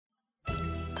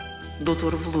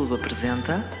Doutor Veludo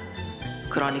apresenta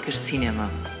Crónicas de Cinema,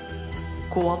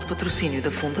 com o alto patrocínio da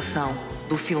Fundação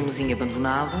do Filmezinho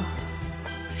Abandonado,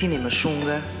 Cinema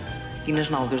Xunga e Nas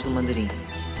Nalgas do Mandarim,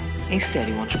 em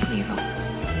estéreo ou disponível.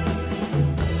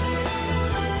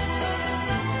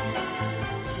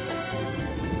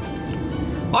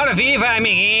 Ora viva,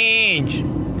 amiguinhos!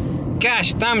 Cá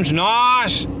estamos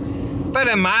nós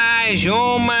para mais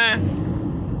uma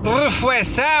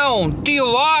reflexão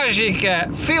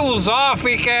teológica,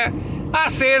 filosófica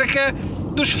acerca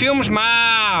dos filmes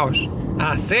maus.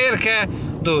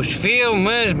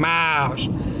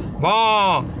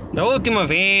 Bom, da última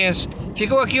vez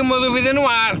ficou aqui uma dúvida no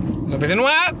ar.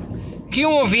 Que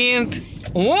um ouvinte,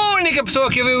 a única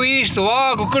pessoa que ouviu isto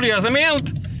logo,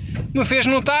 curiosamente, me fez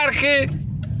notar que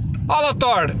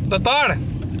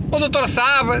o doutor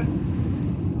sabe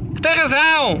que tem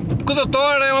razão, porque o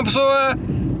doutor é uma pessoa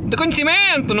de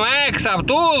conhecimento, não é? Que sabe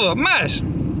tudo, mas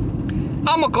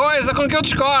há uma coisa com que eu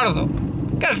discordo.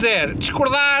 Quer dizer,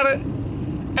 discordar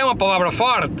é uma palavra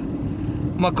forte.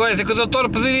 Uma coisa que o doutor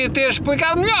poderia ter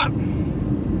explicado melhor.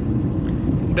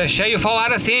 Deixei-o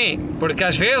falar assim, porque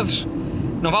às vezes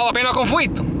não vale a pena o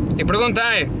conflito. E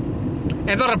perguntei: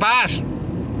 então, rapaz,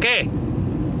 o quê?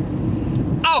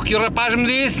 Ao que o rapaz me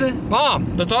disse: bom,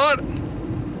 doutor,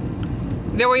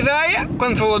 deu a ideia,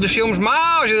 quando falou dos filmes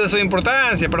maus e da sua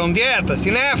importância para um dieta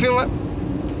cinéfila,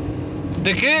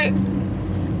 de que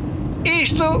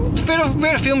isto de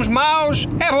ver filmes maus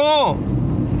é bom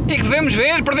e que devemos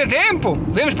perder tempo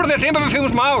a ver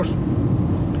filmes maus.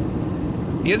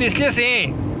 E eu disse-lhe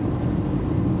assim: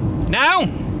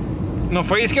 não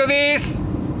foi isso que eu disse.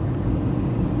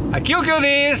 Aquilo que eu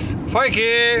disse foi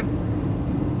que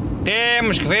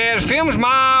temos que ver filmes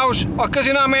maus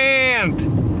ocasionalmente.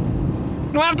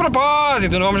 Não é de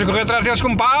propósito, não vamos correr atrás deles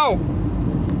com pau.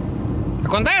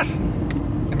 Acontece.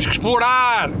 Temos que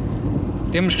explorar.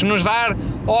 Temos que nos dar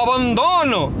ao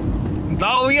abandono da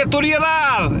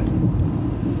aleatoriedade.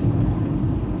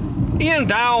 E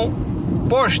então,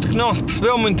 posto que não se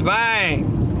percebeu muito bem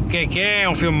o que é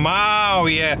um filme mau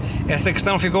e essa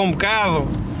questão ficou um bocado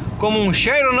como um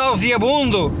cheiro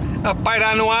nauseabundo a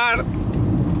pairar no ar,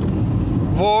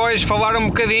 vou hoje falar um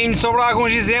bocadinho sobre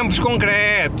alguns exemplos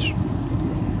concretos.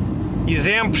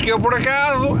 Exemplos que eu, por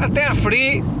acaso, até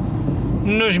referi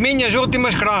nas minhas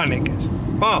últimas crónicas.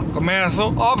 Bom,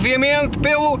 começo, obviamente,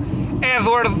 pelo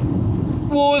Edward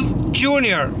Wood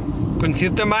Jr.,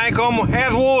 conhecido também como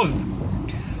Ed Wood.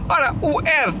 Ora, o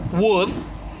Ed Wood,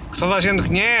 que toda a gente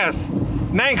conhece,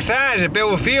 nem que seja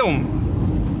pelo filme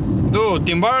do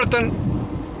Tim Burton,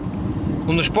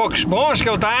 um dos poucos bons que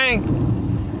ele tem,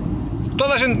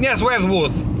 toda a gente conhece o Ed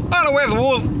Wood. Ora, o Ed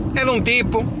Wood era um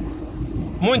tipo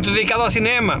muito dedicado ao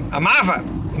cinema, amava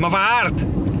a arte,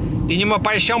 tinha uma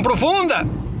paixão profunda,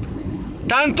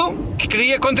 tanto que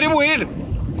queria contribuir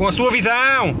com a sua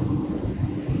visão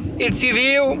e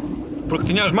decidiu, porque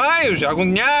tinha os meios, algum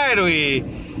dinheiro e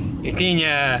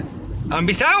tinha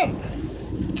ambição,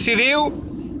 decidiu: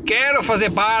 quero fazer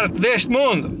parte deste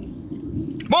mundo.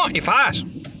 Bom, e faz.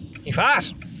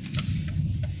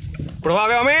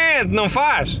 Provavelmente não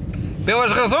faz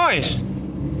pelas razões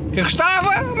que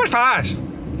gostava, mas faz.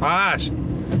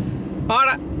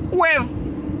 Ora,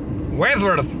 o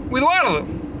Eduardo,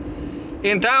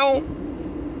 então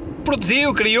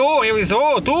produziu, criou,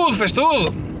 realizou tudo, fez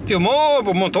tudo, filmou,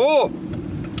 montou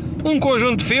um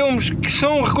conjunto de filmes que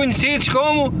são reconhecidos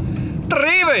como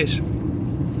terríveis,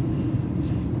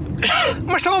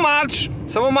 mas são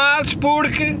amados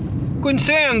porque,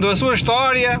 conhecendo a sua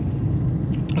história,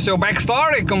 o seu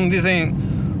backstory, como dizem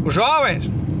os jovens,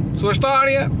 a sua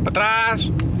história para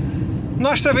trás,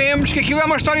 nós sabemos que aquilo é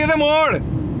uma história de amor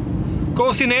com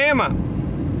o cinema.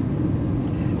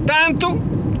 Tanto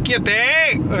que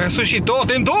até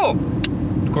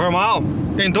correu mal,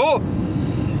 tentou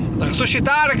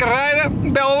ressuscitar a carreira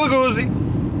de Bela Lugosi.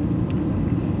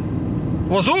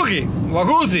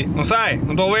 Lugosi, não sei,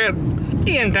 não estou a ler.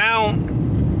 E então,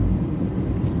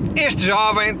 este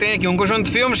jovem tem aqui um conjunto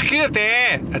de filmes que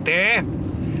até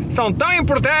são tão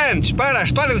importantes para a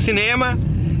história do cinema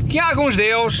que alguns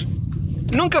deles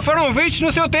nunca foram vistos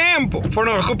no seu tempo.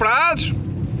 Foram recuperados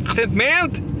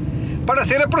recentemente para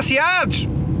ser apreciados.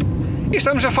 E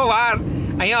estamos a falar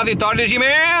em auditórios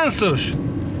imensos,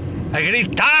 a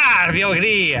gritar de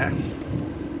alegria.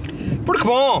 Porque,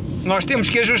 bom, nós temos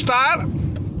que ajustar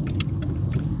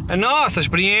a nossa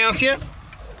experiência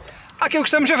àquilo que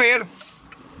estamos a ver.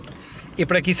 E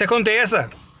para que isso aconteça,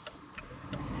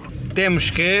 temos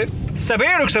que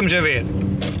saber o que estamos a ver.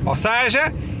 Ou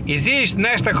seja, existe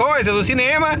nesta coisa do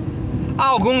cinema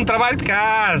algum trabalho de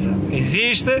casa.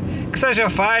 Existe que seja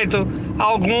feito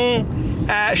algum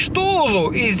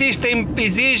estudo,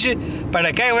 exige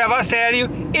para quem leva a sério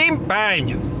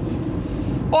empenho.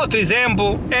 Outro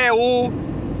exemplo é o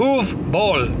Uwe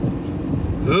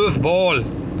Boll.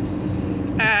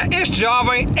 Este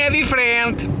jovem é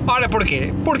diferente. Ora,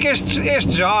 porquê? Porque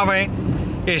este jovem,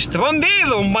 este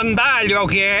bandido, um bandalho é o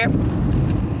que é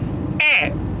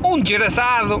um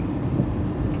desgraçado,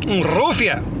 um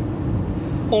rúfia,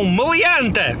 um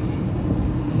meliante,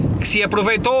 que se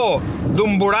aproveitou de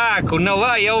um buraco na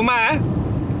lei alemã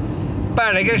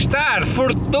para gastar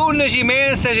fortunas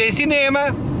imensas em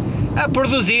cinema a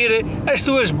produzir as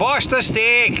suas bostas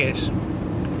secas.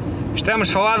 Estamos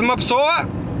a falar de uma pessoa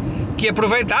que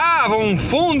aproveitava um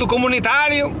fundo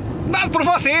comunitário dado por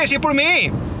vocês e por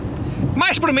mim.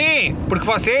 Mais por mim, porque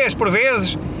vocês, por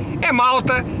vezes, é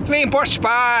malta que nem impostos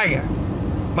paga.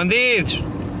 Bandidos.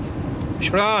 Mas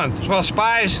pronto, os vossos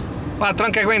pais lá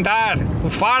terão que aguentar o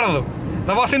fardo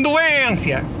da vossa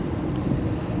indolência.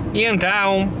 E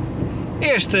então,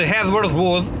 este Edward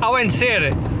Wood, além de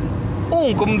ser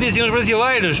como diziam os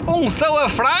brasileiros, um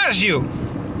salafrágio,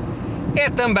 é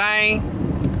também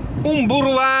um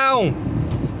burlão.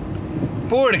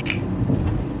 Porque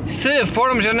se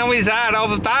formos analisar ao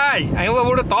detalhe, em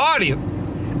laboratório,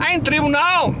 em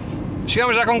tribunal,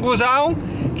 chegamos à conclusão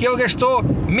que ele gastou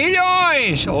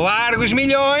milhões, largos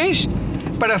milhões,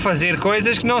 para fazer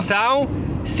coisas que não são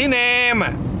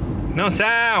cinema. Não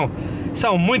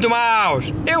são muito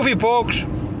maus. Eu vi poucos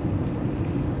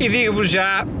e digo-vos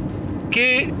já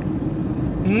que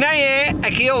nem é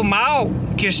aquele mau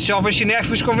que estes jovens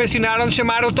cinéfilos convencionaram de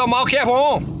chamar o tão mau que é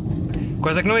bom.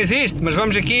 Coisa que não existe, mas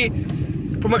vamos aqui,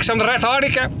 por uma questão de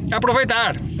retórica,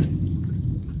 aproveitar.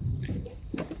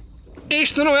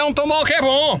 Isto não é um tão mau que é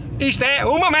bom. Isto é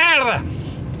uma merda.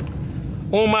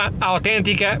 Uma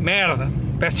autêntica merda.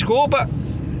 Peço desculpa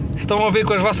se estão a ouvir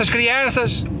com as vossas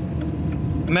crianças,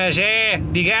 mas é,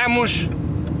 digamos,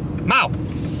 mau.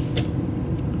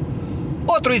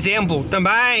 Outro exemplo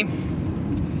também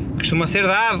costuma ser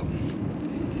dado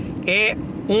é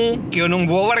um que eu não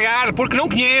vou largar porque não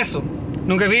conheço,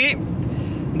 nunca vi.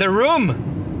 The Room,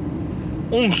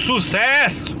 um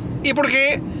sucesso. E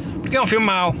porquê? Porque é um filme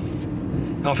mau.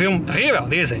 É um filme terrível,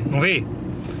 dizem, não vi.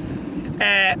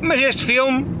 Mas este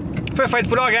filme foi feito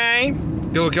por alguém,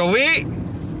 pelo que eu li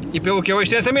e pelo que eu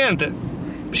extensamente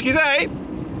pesquisei,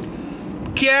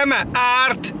 que ama a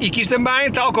arte e quis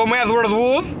também, tal como Edward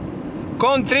Wood,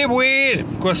 contribuir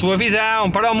com a sua visão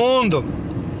para o mundo.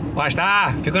 Lá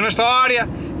está, ficou na história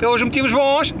pelos motivos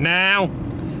bons? Não.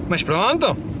 Mas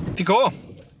pronto, ficou.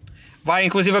 Vai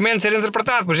inclusivamente ser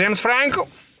interpretado por James Franco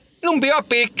num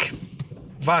biopic.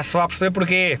 Vá-se lá perceber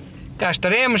porquê. Cá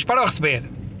estaremos para o receber.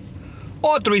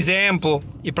 Outro exemplo,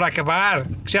 e para acabar,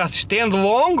 que já se estende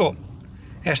longo,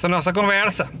 esta nossa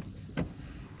conversa,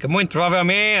 que muito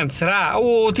provavelmente será a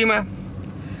última,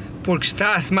 porque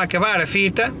está-se-me a acabar a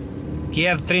fita, que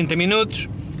é de 30 minutos.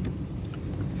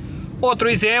 Outro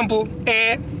exemplo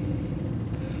é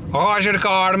Roger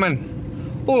Corman.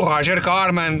 O Roger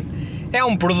Corman é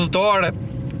um produtor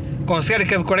com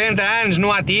cerca de 40 anos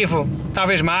no ativo,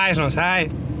 talvez mais, não sei,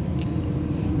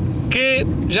 que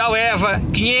já leva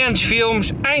 500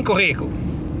 filmes em currículo.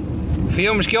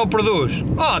 Filmes que ele produz.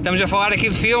 Estamos a falar aqui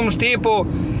de filmes tipo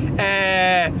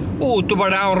o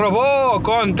Tubarão Robô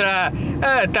contra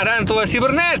a Tarântula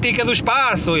Cibernética do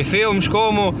Espaço, e filmes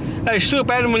como as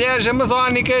Super Mulheres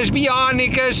Amazónicas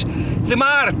Biónicas de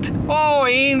Marte, ou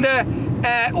ainda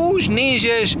os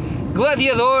Ninjas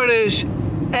Gladiadores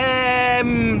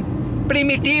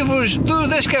primitivos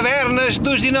das cavernas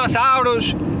dos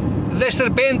dinossauros, das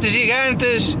serpentes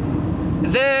gigantes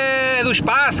do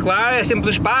espaço, claro, é sempre do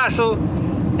espaço,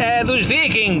 dos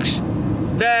vikings,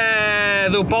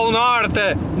 do Polo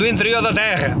Norte, do interior da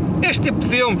Terra. Este tipo de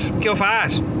filmes que ele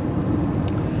faz.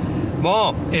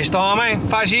 Bom, este homem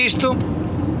faz isto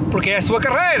porque é a sua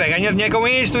carreira, ganha dinheiro com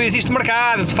isto e existe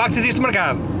mercado, de facto existe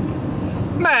mercado.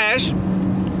 Mas,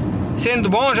 sendo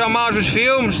bons ou maus os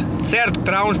filmes, certo que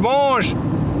terá uns bons,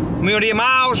 a maioria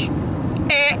maus,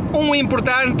 é um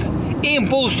importante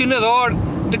impulsionador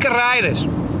de carreiras.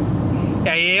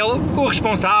 É ele o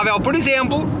responsável, por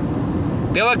exemplo,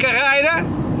 pela carreira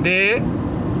de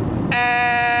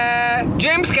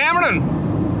James Cameron,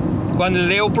 quando lhe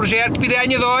deu o projeto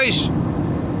Piranha 2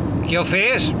 que ele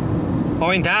fez.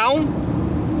 Ou então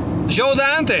Joe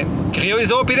Dante, que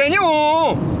realizou o Piranha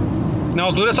 1. Na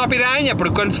altura só Piranha,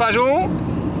 porque quando se faz um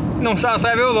não sabe se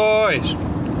vai ver o 2.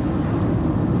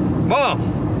 Bom,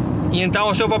 e então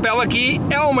o seu papel aqui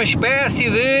é uma espécie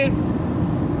de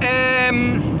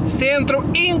centro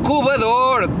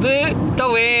incubador de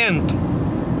talento,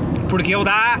 porque ele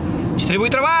distribui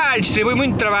trabalho, distribui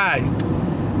muito trabalho.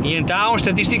 E então,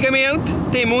 estatisticamente,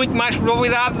 tem muito mais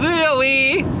probabilidade de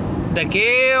ali,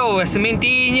 daquela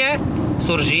sementinha,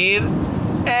 surgir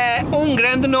um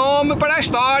grande nome para a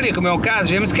história, como é o caso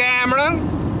de James Cameron.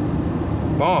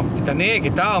 Bom, Titanic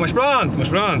e tal, mas pronto.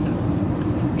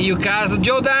 E o caso de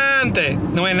Joe Dante,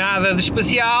 não é nada de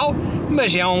especial,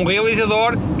 mas é um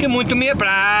realizador que muito me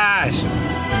apraz.